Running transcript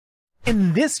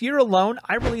In this year alone,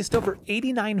 I released over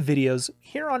 89 videos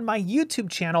here on my YouTube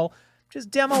channel,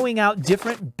 just demoing out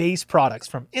different bass products,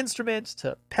 from instruments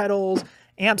to pedals,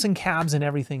 amps and cabs, and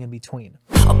everything in between.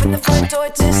 Open the front door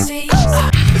to see.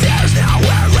 There's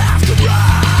nowhere left to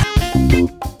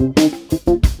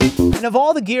run. And of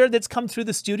all the gear that's come through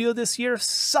the studio this year,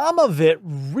 some of it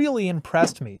really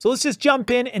impressed me. So let's just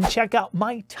jump in and check out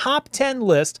my top 10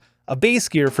 list of bass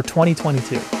gear for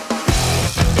 2022.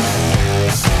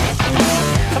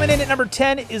 Coming in at number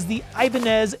 10 is the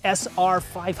Ibanez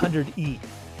SR500E.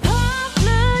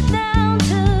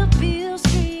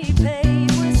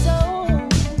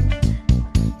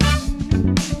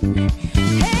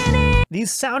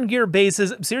 These sound gear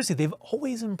basses, seriously, they've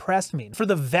always impressed me. For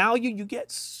the value, you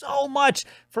get so much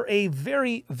for a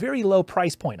very, very low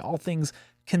price point, all things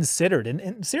considered.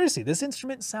 And seriously, this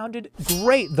instrument sounded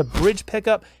great. The bridge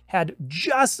pickup had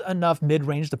just enough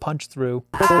mid-range to punch through.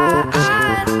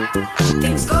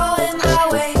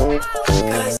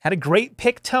 Had a great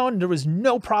pick tone. There was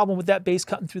no problem with that bass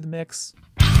cutting through the mix.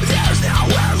 There's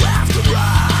nowhere left to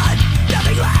run.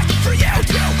 Nothing left for you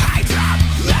to hide from.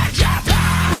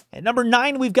 At number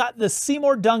 9, we've got the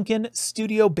Seymour Duncan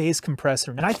Studio Bass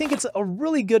Compressor. And I think it's a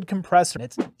really good compressor.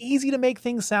 It's easy to make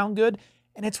things sound good,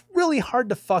 and it's really hard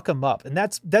to fuck them up. And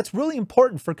that's really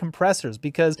important for compressors,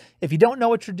 because if you don't know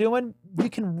what you're doing, you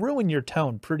can ruin your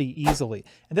tone pretty easily.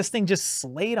 And this thing just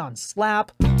slayed on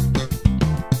slap.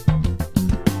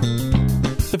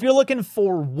 If you're looking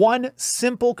for one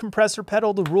simple compressor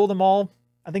pedal to rule them all,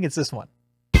 I think it's this one.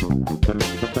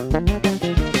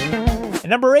 At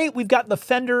number 8, we've got the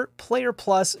Fender Player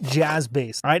Plus Jazz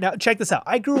Bass. All right, now check this out.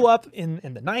 I grew up in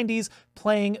the 90s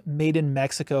playing made in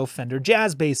Mexico Fender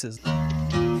jazz basses.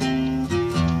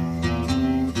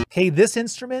 Okay, this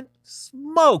instrument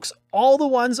smokes. All the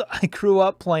ones I grew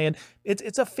up playing,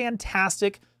 it's a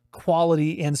fantastic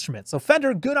quality instrument. So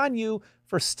Fender, good on you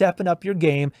for stepping up your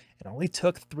game. It only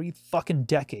took 3 fucking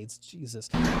decades, Jesus.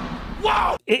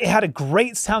 Wow! It had a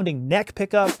great sounding neck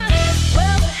pickup.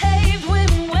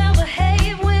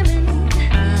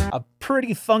 A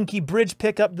pretty funky bridge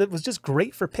pickup that was just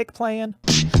great for pick playing.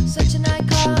 Such an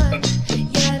icon,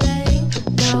 yeah, they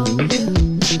know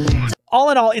you. All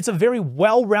in all, it's a very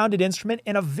well-rounded instrument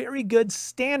and a very good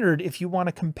standard if you want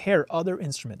to compare other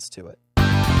instruments to it.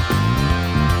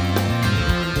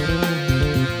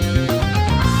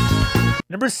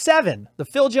 Number 7, the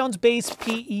Phil Jones Bass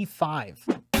PE5.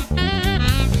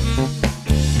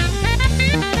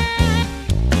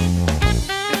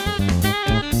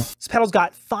 This pedal's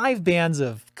got 5 bands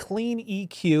of clean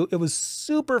EQ. It was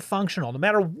super functional, no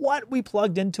matter what we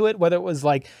plugged into it, whether it was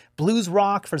like blues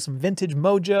rock for some vintage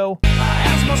mojo. I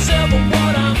ask myself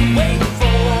what I'm waiting for.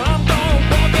 I'm gonna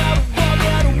walk out,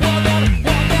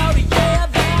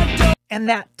 yeah, and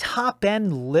that top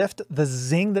end lift, the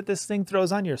zing that this thing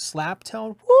throws on your slap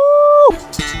tone, woo!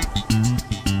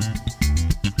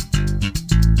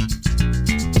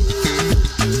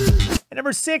 At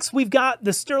number 6, we've got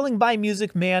the Sterling by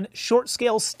Music Man Short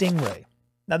Scale Stingray.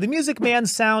 Now, the Music Man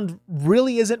sound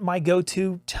really isn't my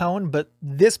go-to tone, but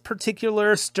this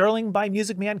particular Sterling by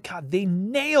Music Man, God, they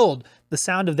nailed the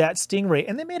sound of that Stingray,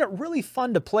 and they made it really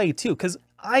fun to play too, because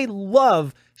I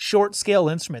love short scale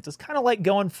instruments. It's kind of like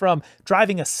going from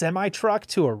driving a semi-truck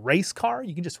to a race car.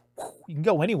 You can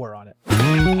go anywhere on it.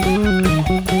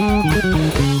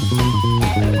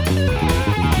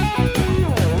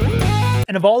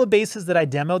 And of all the basses that I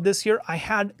demoed this year, I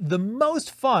had the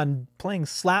most fun playing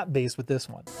slap bass with this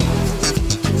one.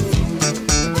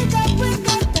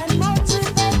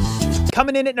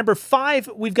 Coming in at number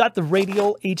 5, we've got the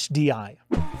Radial HDI.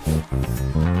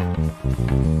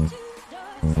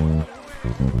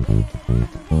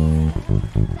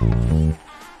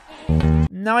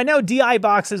 Now, I know DI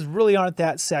boxes really aren't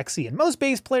that sexy, and most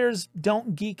bass players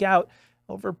don't geek out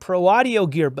over pro audio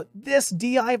gear, but this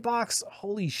DI box,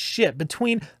 holy shit,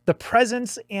 between the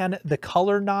presence and the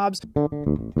color knobs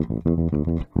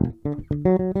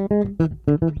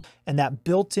and that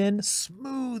built-in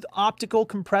smooth optical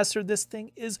compressor, this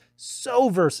thing is so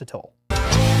versatile.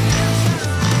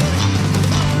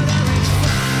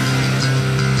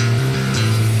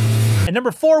 At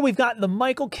number 4, we've got the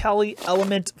Michael Kelly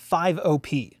Element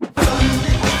 5OP.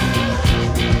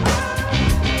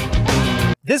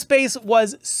 This bass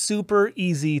was super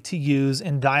easy to use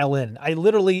and dial in. I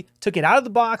literally took it out of the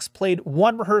box, played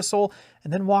one rehearsal,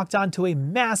 and then walked onto a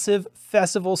massive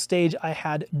festival stage. I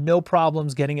had no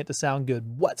problems getting it to sound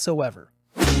good whatsoever.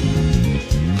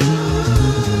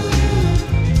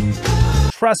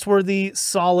 Trustworthy,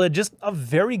 solid, just a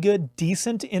very good,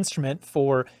 decent instrument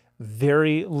for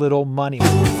very little money.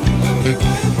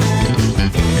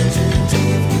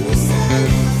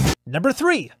 Number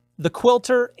 3, the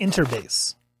Quilter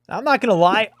Interbass. Now, I'm not gonna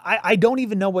lie, I don't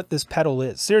even know what this pedal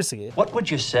is. Seriously. What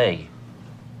would you say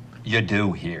you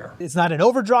do here? It's not an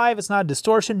overdrive, it's not a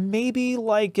distortion, maybe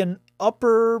like an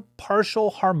upper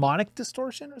partial harmonic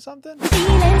distortion or something?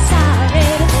 Feeling sorry,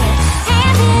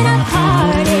 having a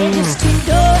party, just 2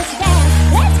 doors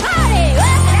down, let's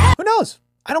party! Who knows?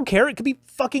 I don't care. It could be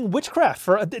fucking witchcraft.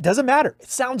 It doesn't matter. It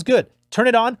sounds good. Turn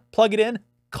it on, plug it in,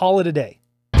 call it a day.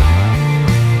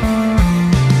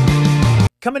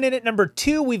 Coming in at number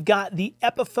 2, we've got the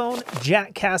Epiphone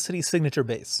Jack Cassidy signature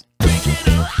bass.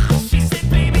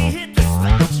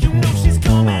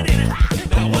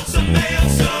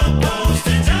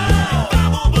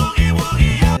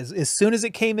 As soon as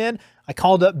it came in, I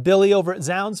called up Billy over at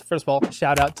Zounds. First of all,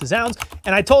 shout out to Zounds.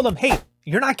 And I told him, hey,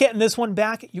 you're not getting this one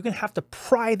back. You're gonna have to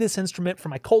pry this instrument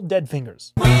from my cold dead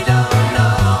fingers. We don't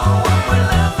know what we're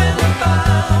laughing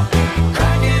about,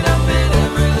 cracking up in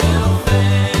every little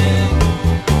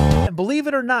thing. And believe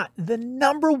it or not, the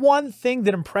number one thing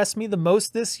that impressed me the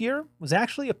most this year was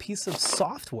actually a piece of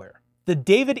software. The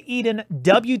David Eden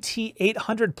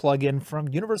WT800 plugin from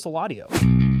Universal Audio.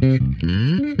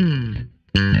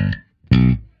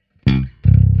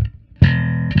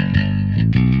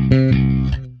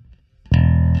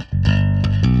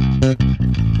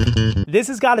 This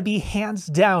has got to be hands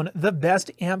down the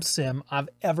best amp sim I've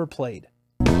ever played.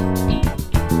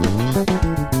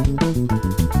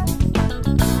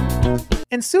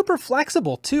 And super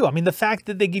flexible too. I mean, the fact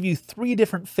that they give you 3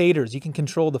 different faders. You can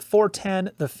control the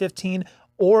 410, the 15,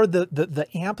 or the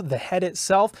amp, the head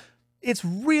itself. It's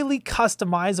really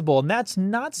customizable, and that's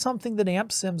not something that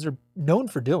amp sims are known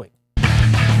for doing.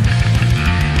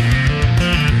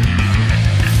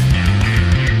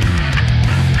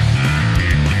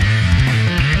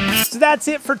 So that's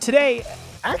it for today.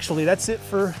 Actually, that's it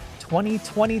for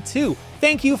 2022.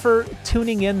 Thank you for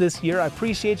tuning in this year. I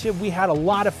appreciate you. We had a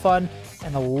lot of fun,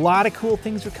 and a lot of cool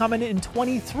things are coming in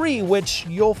 23, which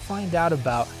you'll find out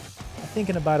about, I think,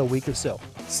 in about a week or so.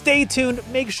 Stay tuned.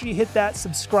 Make sure you hit that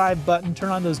subscribe button, turn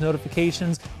on those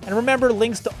notifications, and remember,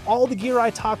 links to all the gear I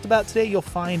talked about today, you'll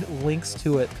find links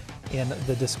to it in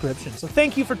the description. So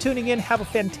thank you for tuning in. Have a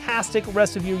fantastic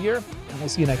rest of your year, and we'll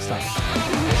see you next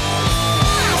time.